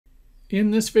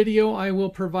In this video, I will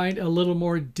provide a little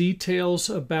more details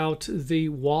about the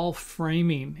wall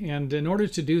framing. And in order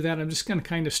to do that, I'm just going to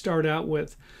kind of start out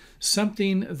with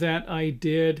something that I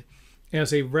did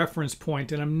as a reference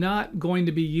point. And I'm not going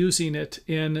to be using it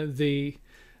in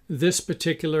this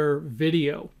particular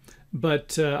video.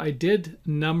 But I did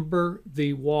number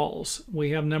the walls. We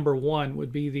have number 1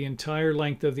 would be the entire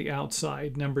length of the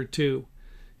outside. Number 2,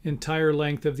 entire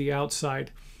length of the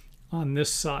outside on this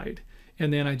side.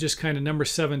 And then I just kind of number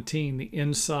 17, the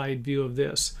inside view of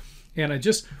this. And I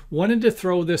just wanted to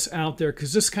throw this out there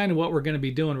because this is kind of what we're going to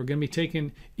be doing. We're going to be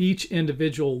taking each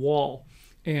individual wall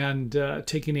and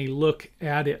taking a look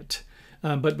at it.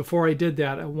 But before I did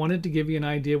that, I wanted to give you an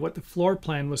idea what the floor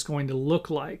plan was going to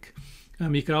look like.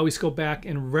 You can always go back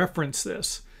and reference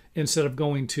this instead of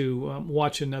going to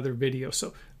watch another video.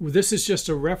 So this is just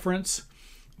a reference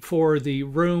for the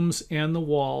rooms and the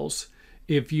walls.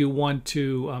 If you want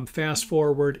to fast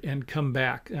forward and come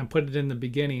back and put it in the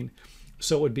beginning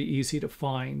so it would be easy to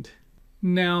find.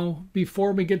 Now,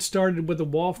 before we get started with the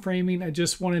wall framing, I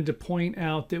just wanted to point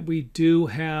out that we do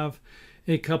have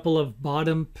a couple of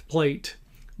bottom plate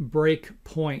break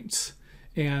points.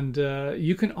 And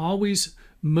you can always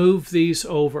move these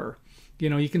over. You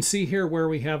know, you can see here where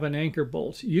we have an anchor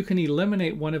bolt. You can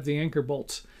eliminate one of the anchor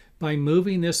bolts by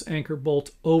moving this anchor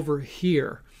bolt over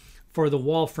here for the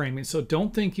wall framing. So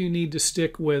don't think you need to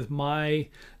stick with my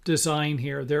design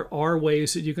here. There are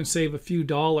ways that you can save a few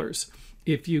dollars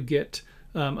if you get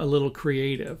a little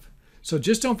creative. So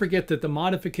just don't forget that the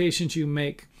modifications you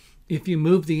make, if you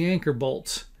move the anchor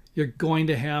bolts, you're going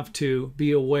to have to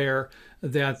be aware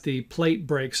that the plate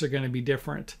breaks are going to be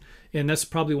different. And that's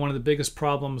probably one of the biggest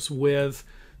problems with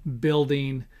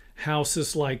building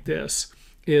houses like this,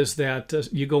 is that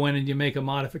you go in and you make a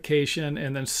modification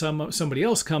and then somebody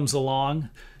else comes along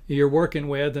you're working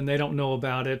with and they don't know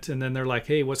about it, and then they're like,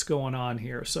 hey, what's going on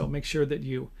here? So make sure that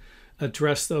you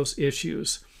address those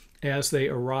issues as they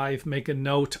arrive. Make a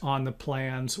note on the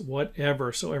plans,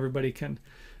 whatever, so everybody can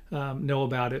know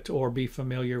about it or be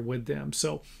familiar with them.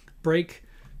 So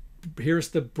here's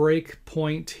the break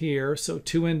point here. So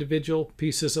 2 individual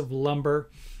pieces of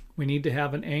lumber. We need to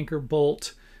have an anchor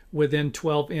bolt within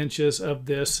 12 inches of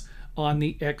this on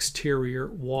the exterior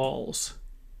walls,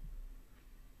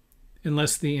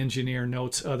 unless the engineer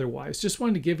notes otherwise. Just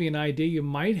wanted to give you an idea. You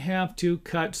might have to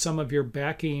cut some of your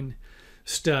backing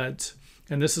studs,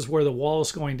 and this is where the wall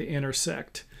is going to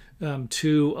intersect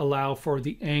to allow for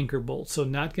the anchor bolt. So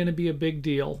not going to be a big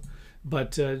deal,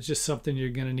 but just something you're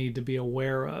going to need to be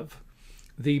aware of.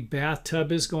 The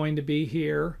bathtub is going to be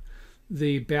here.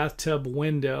 The bathtub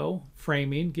window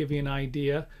framing, give you an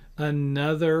idea.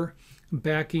 Another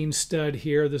backing stud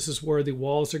here. This is where the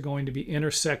walls are going to be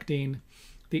intersecting.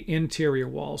 The interior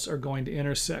walls are going to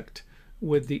intersect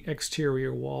with the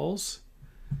exterior walls.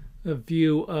 A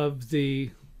view of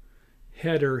the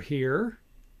header here.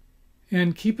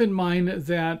 And keep in mind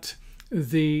that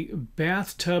the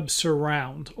bathtub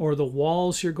surround, or the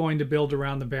walls you're going to build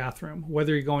around the bathroom,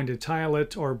 whether you're going to tile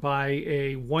it or buy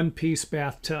a one-piece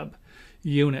bathtub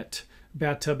unit,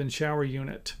 bathtub and shower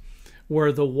unit,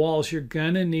 where the walls, you're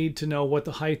going to need to know what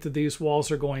the height of these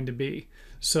walls are going to be.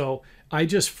 So I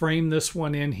just framed this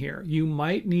one in here. You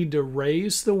might need to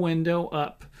raise the window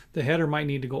up. The header might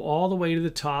need to go all the way to the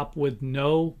top with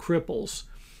no cripples,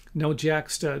 no jack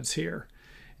studs here.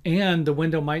 And the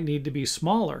window might need to be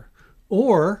smaller,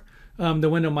 or the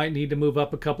window might need to move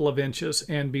up a couple of inches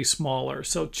and be smaller.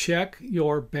 So check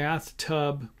your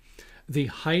bathtub, the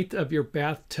height of your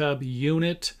bathtub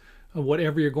unit,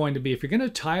 whatever you're going to be. If you're going to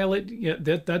tile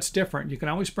it, that's different. You can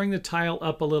always bring the tile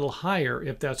up a little higher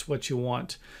if that's what you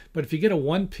want. But if you get a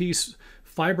one-piece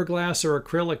fiberglass or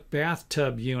acrylic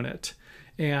bathtub unit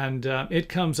and it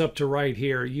comes up to right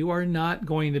here, you are not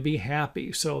going to be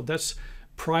happy. So that's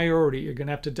priority. You're going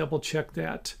to have to double check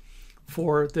that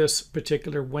for this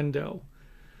particular window.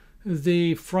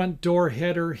 The front door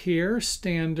header here,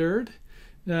 standard.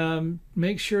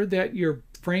 Make sure that your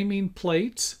framing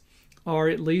plates are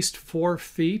at least 4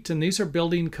 feet, and these are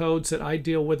building codes that I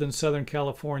deal with in Southern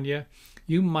California.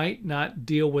 You might not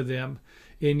deal with them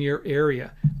in your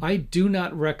area. I do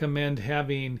not recommend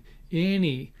having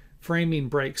any framing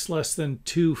breaks less than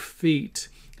 2 feet.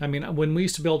 I mean, when we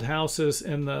used to build houses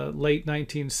in the late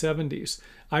 1970s,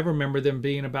 I remember them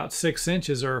being about 6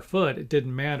 inches or a foot. It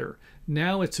didn't matter.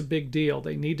 Now it's a big deal.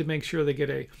 They need to make sure they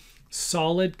get a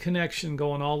solid connection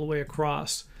going all the way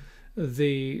across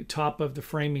the top of the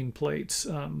framing plates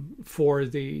for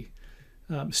the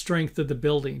strength of the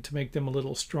building, to make them a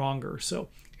little stronger. So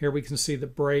here we can see the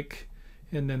break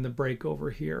and then the break over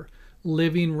here.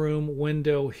 Living room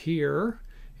window here.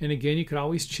 And again, you can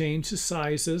always change the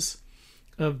sizes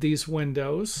of these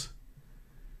windows.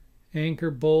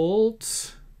 Anchor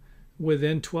bolts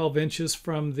within 12 inches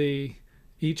from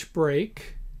each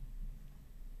break.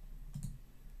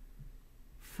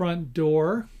 Front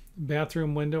door,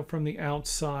 bathroom window from the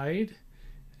outside.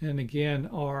 And again,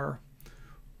 our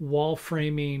wall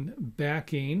framing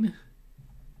backing.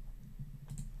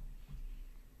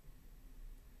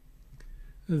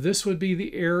 This would be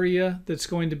the area that's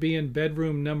going to be in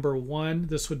bedroom number 1.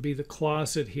 This would be the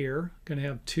closet here. Going to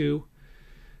have 2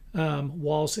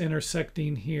 walls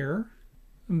intersecting here.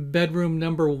 Bedroom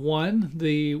number 1,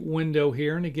 the window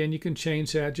here, and again you can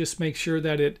change that. Just make sure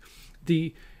that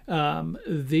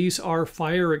these are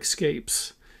fire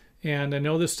escapes. And I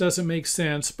know this doesn't make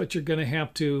sense, but you're going to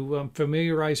have to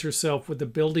familiarize yourself with the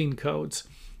building codes.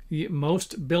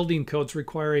 Most building codes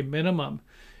require a minimum,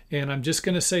 and I'm just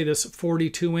going to say this,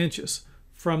 42 inches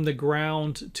from the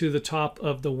ground to the top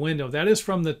of the window. That is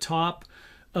from the top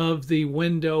of the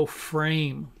window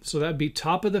frame. So that'd be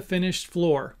top of the finished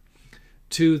floor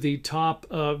to the top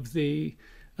of the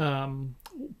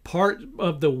part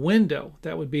of the window.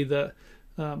 That would be the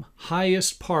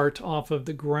highest part off of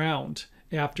the ground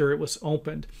after it was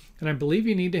opened. And I believe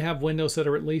you need to have windows that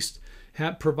are at least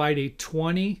provide a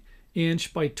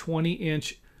 20-inch by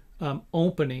 20-inch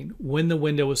opening when the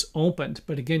window is opened.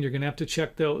 But again, you're going to have to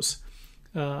check those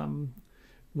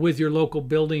with your local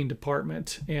building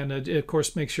department, and of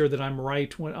course make sure that I'm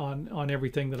right on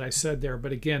everything that I said there.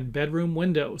 But again, bedroom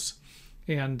windows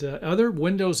and other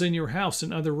windows in your house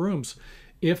and other rooms,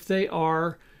 if they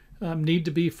are need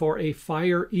to be for a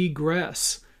fire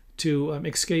egress to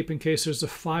escape in case there's a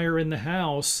fire in the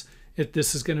house,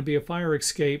 this is going to be a fire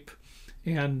escape,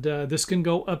 and this can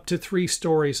go up to 3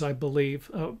 stories, I believe,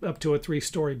 up to a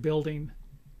 3-story building.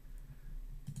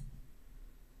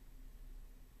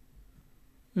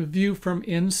 A view from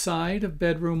inside of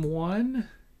bedroom 1.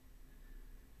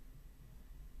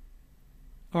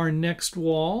 Our next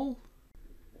wall.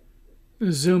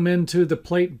 Zoom into the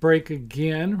plate break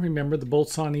again. Remember the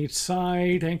bolts on each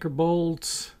side, anchor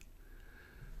bolts.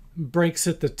 Breaks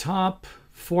at the top,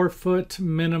 4-foot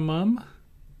minimum.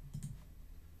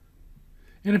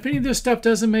 And if any of this stuff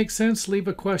doesn't make sense, leave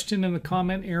a question in the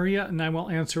comment area and I will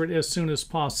answer it as soon as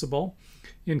possible.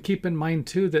 And keep in mind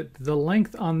too that the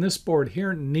length on this board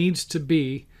here needs to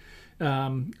be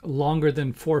longer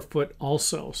than 4 foot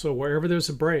also. So wherever there's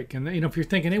a break, and if you're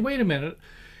thinking, hey, wait a minute,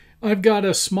 I've got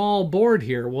a small board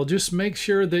here. Well, just make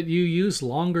sure that you use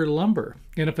longer lumber.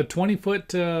 And if a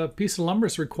 20-foot piece of lumber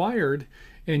is required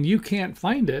and you can't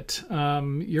find it,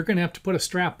 you're going to have to put a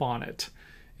strap on it.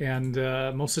 And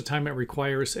most of the time it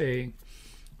requires a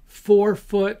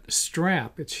 4-foot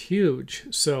strap. It's huge.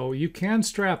 So you can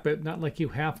strap it, not like you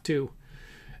have to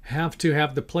have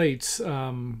the plates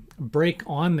break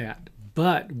on that.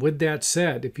 But with that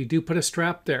said, if you do put a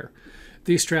strap there,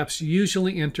 these straps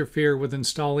usually interfere with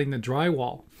installing the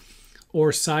drywall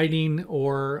or siding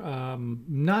or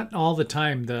not all the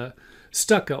time the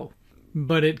stucco,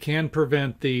 but it can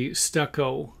prevent the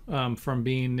stucco from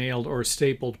being nailed or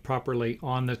stapled properly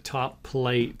on the top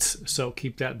plates. So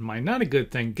keep that in mind. Not a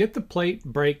good thing. Get the plate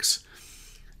breaks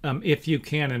if you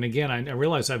can. And again, I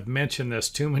realize I've mentioned this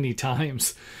too many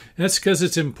times. That's because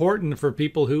it's important for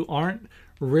people who aren't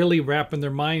really wrapping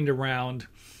their mind around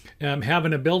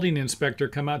having a building inspector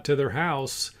come out to their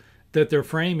house that they're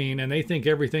framing and they think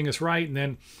everything is right, and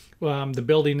then the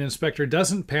building inspector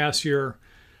doesn't pass your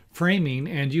framing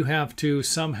and you have to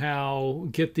somehow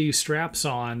get these straps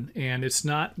on, and it's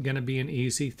not going to be an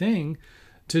easy thing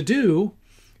to do.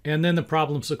 And then the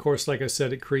problems, of course, like I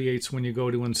said, it creates when you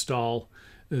go to install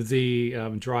the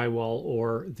drywall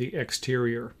or the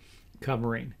exterior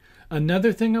covering.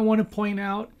 Another thing I want to point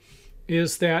out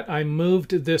is that I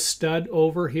moved this stud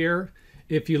over here.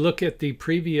 If you look at the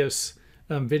previous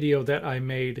video that I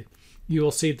made, you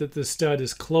will see that the stud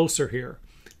is closer here.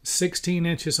 16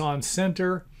 inches on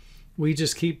center. We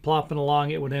just keep plopping along.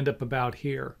 It would end up about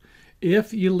here.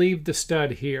 If you leave the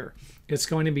stud here, it's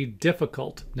going to be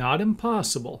difficult, not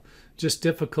impossible, just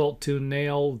difficult to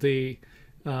nail the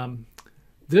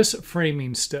this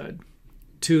framing stud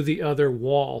to the other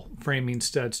wall framing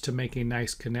studs to make a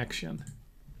nice connection.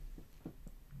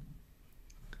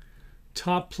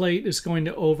 Top plate is going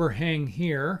to overhang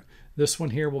here. This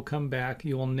one here will come back.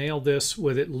 You will nail this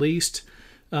with at least,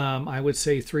 I would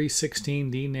say,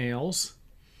 3/16D nails.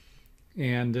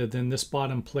 And then this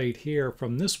bottom plate here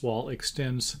from this wall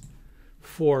extends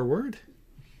forward.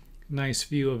 Nice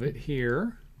view of it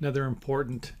here. Another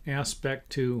important aspect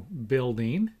to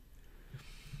building.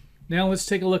 Now let's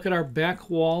take a look at our back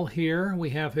wall here.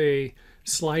 We have a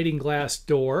sliding glass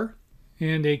door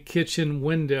and a kitchen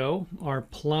window, our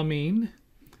plumbing,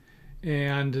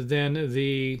 And then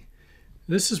we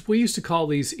used to call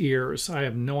these ears. I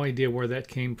have no idea where that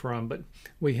came from, but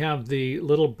we have the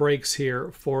little breaks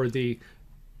here for the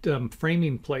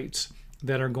framing plates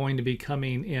that are going to be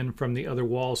coming in from the other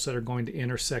walls that are going to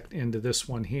intersect into this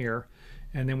one here.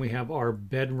 And then we have our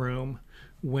bedroom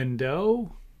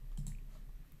window.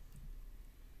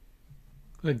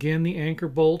 Again, the anchor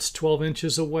bolts 12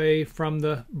 inches away from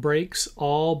the breaks,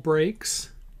 all breaks.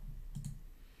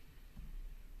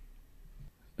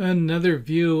 Another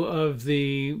view of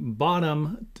the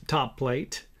bottom top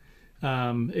plate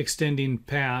extending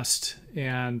past,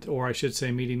 or I should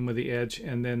say meeting with the edge,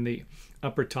 and then the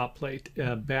upper top plate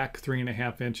back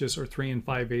 3.5 inches or 3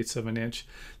 5/8 of an inch.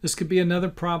 This could be another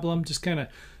problem. Just kind of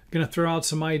going to throw out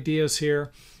some ideas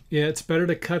here. Yeah, it's better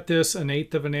to cut this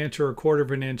 1/8 of an inch or 1/4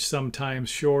 of an inch, sometimes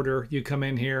shorter. You come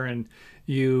in here and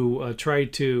you try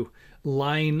to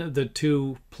line the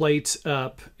two plates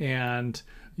up, and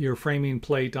your framing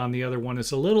plate on the other one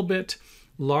is a little bit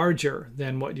larger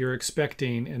than what you're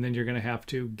expecting, and then you're going to have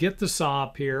to get the saw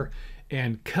up here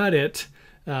and cut it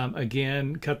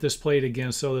again, cut this plate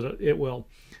again so that it will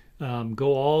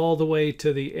go all the way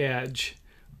to the edge,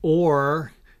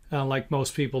 or like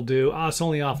most people do, it's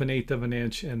only off 1/8 of an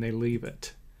inch, and they leave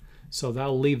it. So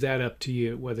I'll leave that up to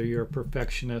you, whether you're a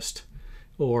perfectionist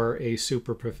or a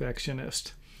super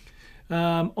perfectionist.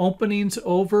 Openings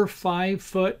over 5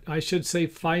 foot, I should say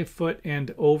 5 foot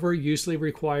and over, usually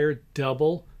require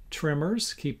double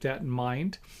trimmers. Keep that in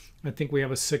mind. I think we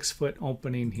have a 6 foot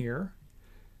opening here.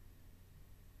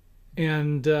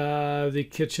 And the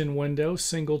kitchen window,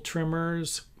 single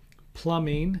trimmers,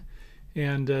 plumbing.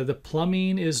 And the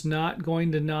plumbing is not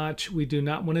going to notch. We do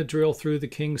not want to drill through the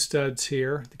king studs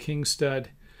here, the king stud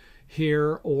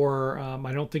here, or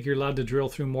I don't think you're allowed to drill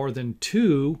through more than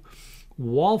 2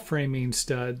 wall framing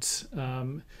studs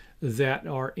that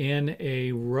are in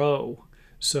a row.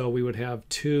 So we would have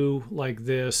 2 like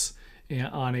this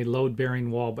on a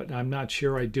load-bearing wall, but I'm not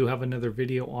sure. I do have another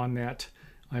video on that.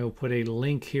 I will put a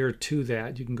link here to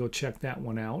that. You can go check that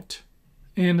one out.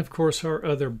 And of course our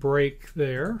other break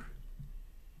there.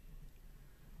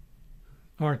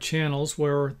 Our channels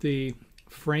where the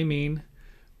framing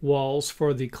walls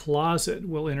for the closet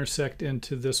will intersect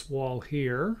into this wall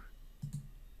here.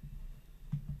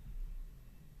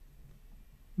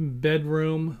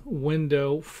 Bedroom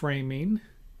window framing.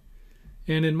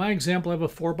 And in my example, I have a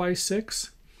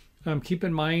 4x6. Keep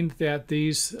in mind that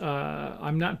these,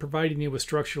 I'm not providing you with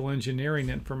structural engineering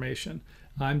information.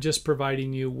 I'm just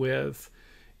providing you with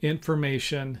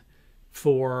information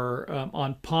for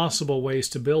on possible ways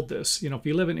to build this. You know, if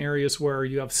you live in areas where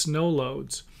you have snow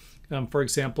loads, for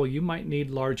example, you might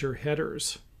need larger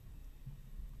headers.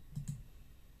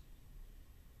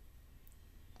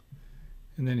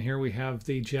 And then here we have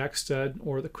the jack stud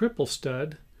or the cripple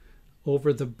stud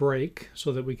over the break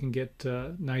so that we can get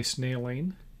nice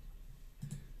nailing.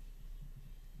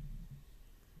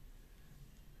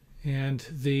 And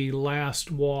the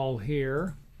last wall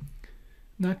here.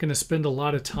 Not going to spend a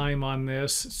lot of time on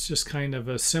this. It's just kind of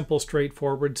a simple,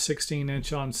 straightforward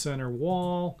 16-inch on center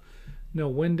wall. No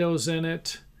windows in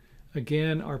it.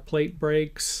 Again, our plate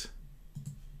breaks.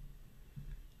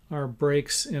 Our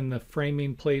breaks in the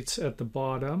framing plates at the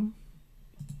bottom.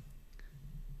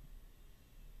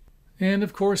 And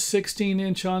of course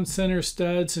 16-inch on center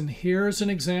studs. And here's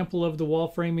an example of the wall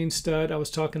framing stud I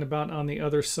was talking about on the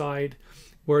other side,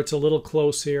 where it's a little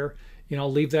close here. You know,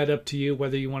 I'll leave that up to you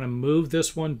whether you want to move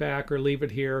this one back or leave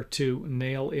it here to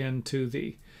nail into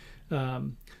the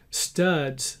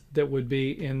studs that would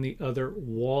be in the other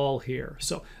wall here.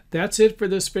 So that's it for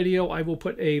this video. I will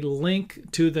put a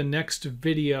link to the next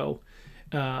video,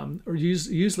 or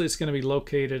usually it's going to be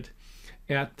located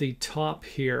at the top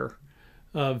here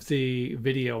of the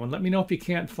video. And let me know if you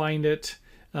can't find it.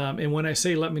 And when I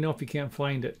say let me know if you can't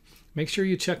find it, make sure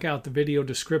you check out the video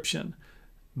description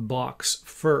box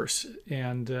first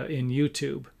and in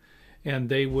YouTube, and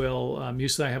they will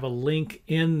usually I have a link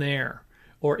in there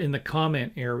or in the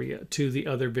comment area to the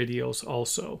other videos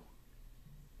also.